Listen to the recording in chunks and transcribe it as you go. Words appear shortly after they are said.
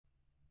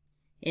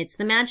It's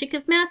the magic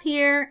of math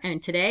here, and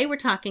today we're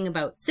talking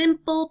about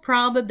simple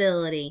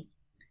probability.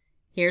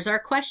 Here's our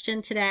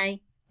question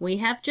today. We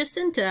have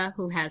Jacinta,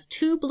 who has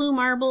 2 blue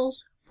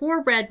marbles,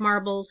 4 red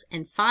marbles,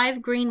 and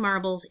 5 green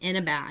marbles in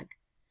a bag.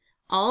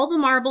 All the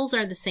marbles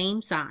are the same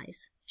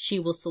size. She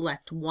will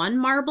select 1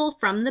 marble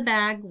from the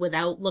bag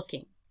without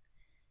looking.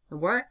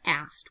 And we're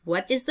asked,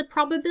 what is the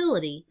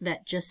probability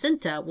that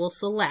Jacinta will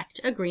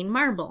select a green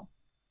marble?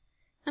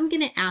 I'm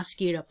going to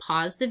ask you to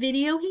pause the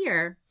video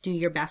here. Do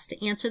your best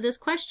to answer this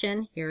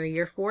question. Here are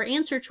your 4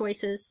 answer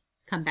choices.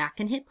 Come back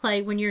and hit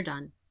play when you're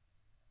done.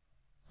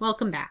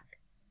 Welcome back.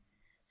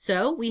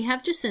 So we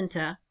have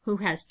Jacinta, who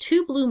has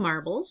 2 blue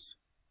marbles,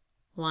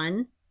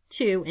 1,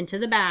 2 into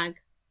the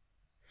bag,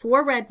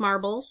 4 red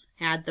marbles,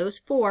 add those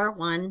 4,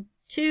 1,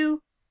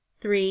 2,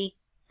 3,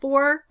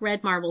 4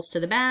 red marbles to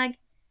the bag,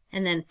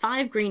 and then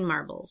 5 green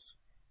marbles,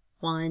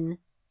 1,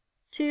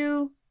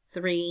 2,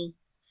 3,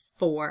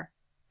 4,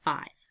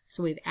 5.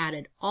 So we've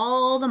added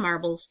all the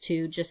marbles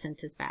to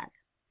Jacinta's bag.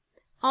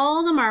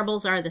 All the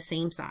marbles are the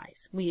same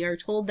size. We are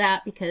told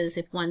that because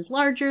if one's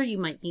larger, you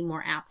might be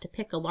more apt to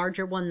pick a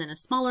larger one than a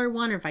smaller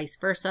one, or vice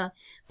versa,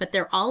 but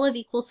they're all of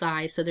equal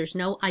size, so there's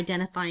no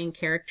identifying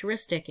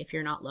characteristic if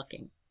you're not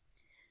looking.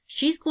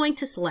 She's going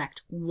to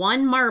select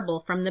 1 marble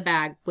from the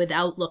bag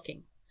without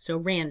looking, so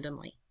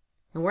randomly.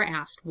 And we're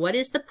asked, what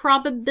is the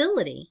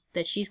probability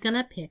that she's going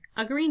to pick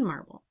a green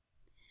marble?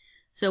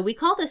 So we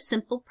call this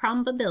simple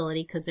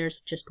probability because there's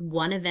just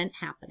one event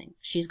happening.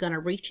 She's going to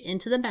reach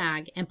into the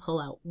bag and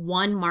pull out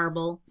 1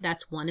 marble.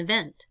 That's one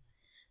event.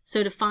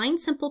 So to find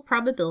simple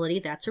probability,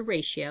 that's a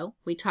ratio.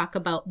 We talk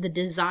about the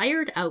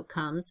desired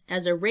outcomes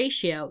as a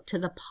ratio to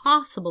the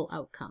possible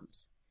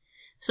outcomes.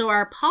 So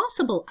our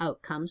possible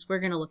outcomes we're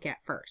going to look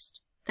at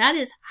first. That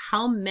is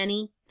how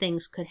many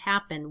things could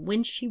happen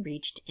when she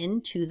reached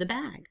into the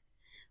bag.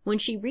 When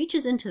she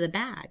reaches into the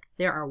bag,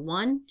 there are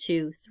 1,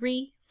 2,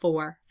 3,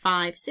 4,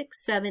 5,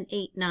 6, 7,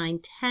 8, 9,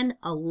 10,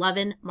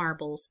 11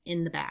 marbles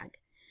in the bag.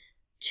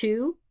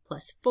 2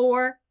 plus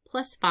 4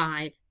 plus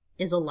 5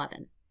 is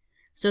 11.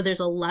 So there's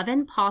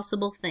 11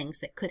 possible things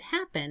that could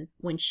happen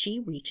when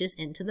she reaches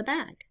into the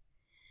bag.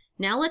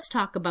 Now let's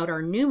talk about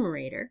our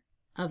numerator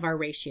of our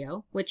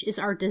ratio, which is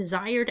our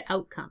desired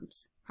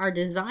outcomes. Our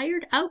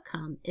desired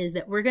outcome is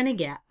that we're going to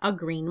get a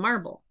green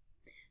marble.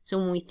 So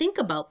when we think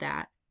about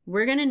that,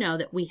 we're going to know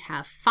that we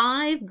have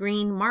 5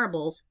 green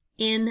marbles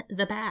in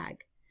the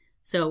bag.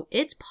 So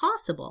it's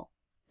possible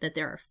that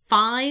there are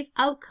 5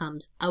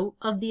 outcomes out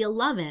of the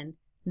 11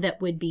 that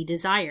would be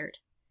desired.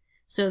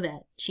 So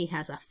that she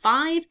has a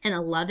 5 in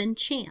 11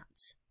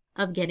 chance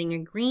of getting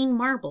a green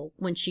marble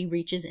when she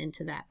reaches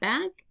into that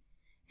bag.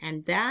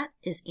 And that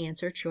is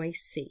answer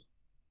choice C.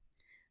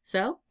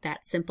 So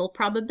that simple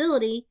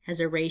probability has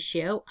a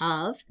ratio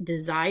of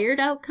desired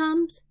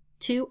outcomes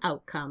to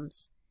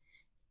outcomes.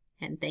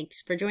 And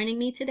thanks for joining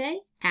me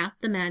today at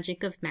The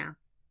Magic of Math,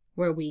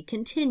 where we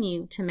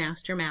continue to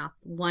master math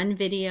 1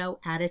 video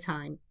at a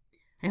time.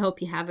 I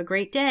hope you have a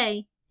great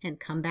day and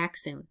come back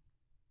soon.